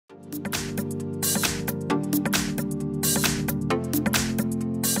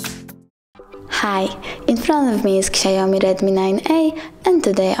Hi, in front of me is XIAOMI Redmi 9A, and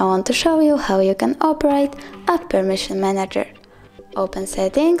today I want to show you how you can operate App Permission Manager. Open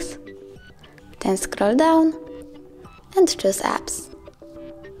Settings, then scroll down and choose Apps.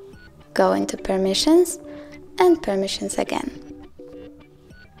 Go into Permissions and Permissions again.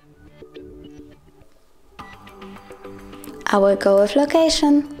 I will go with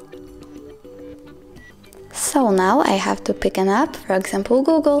Location. So now I have to pick an app, for example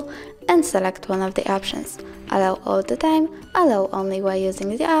Google, and select one of the options. Allow all the time, allow only while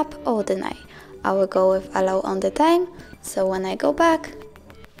using the app, or deny. I will go with allow all the time, so when I go back,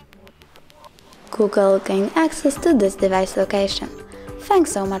 Google will gain access to this device location.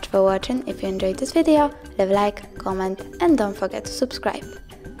 Thanks so much for watching. If you enjoyed this video, leave a like, comment, and don't forget to subscribe.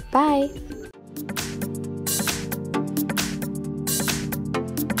 Bye!